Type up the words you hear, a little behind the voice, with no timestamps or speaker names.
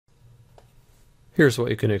Here's what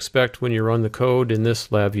you can expect when you run the code in this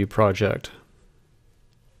LabVIEW project.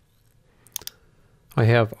 I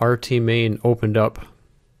have RT main opened up,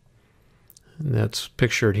 and that's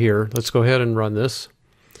pictured here. Let's go ahead and run this.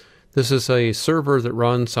 This is a server that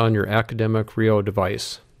runs on your academic Rio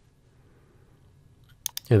device.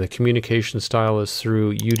 And the communication style is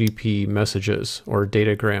through UDP messages or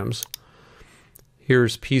datagrams.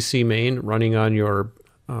 Here's PC main running on your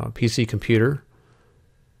PC computer.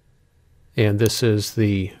 And this is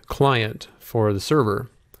the client for the server.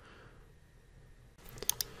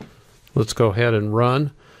 Let's go ahead and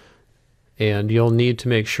run. And you'll need to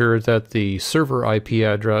make sure that the server IP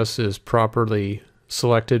address is properly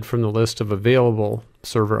selected from the list of available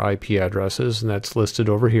server IP addresses, and that's listed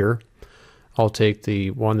over here. I'll take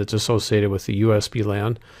the one that's associated with the USB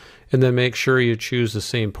LAN, and then make sure you choose the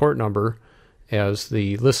same port number as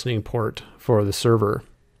the listening port for the server.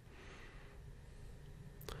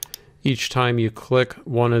 Each time you click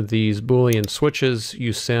one of these Boolean switches,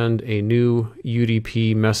 you send a new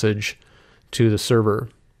UDP message to the server.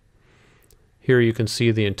 Here you can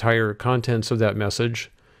see the entire contents of that message,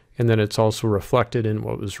 and then it's also reflected in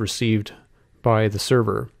what was received by the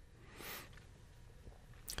server.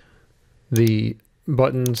 The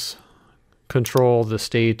buttons control the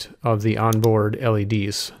state of the onboard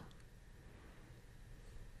LEDs.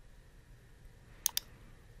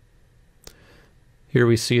 Here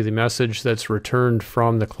we see the message that's returned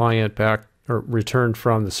from the client back, or returned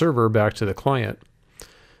from the server back to the client.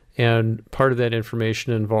 And part of that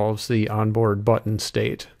information involves the onboard button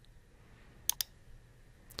state.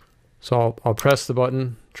 So I'll press the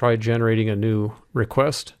button, try generating a new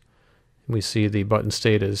request. We see the button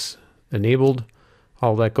state is enabled.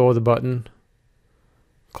 I'll let go of the button,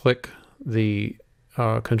 click the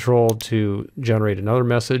control to generate another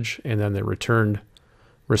message, and then the returned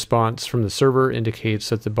response from the server indicates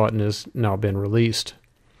that the button has now been released.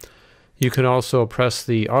 You can also press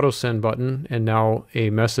the auto send button, and now a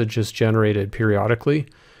message is generated periodically.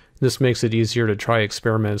 This makes it easier to try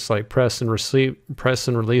experiments like press and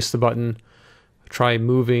release the button, try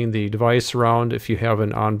moving the device around if you have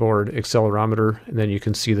an onboard accelerometer, and then you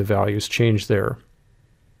can see the values change there.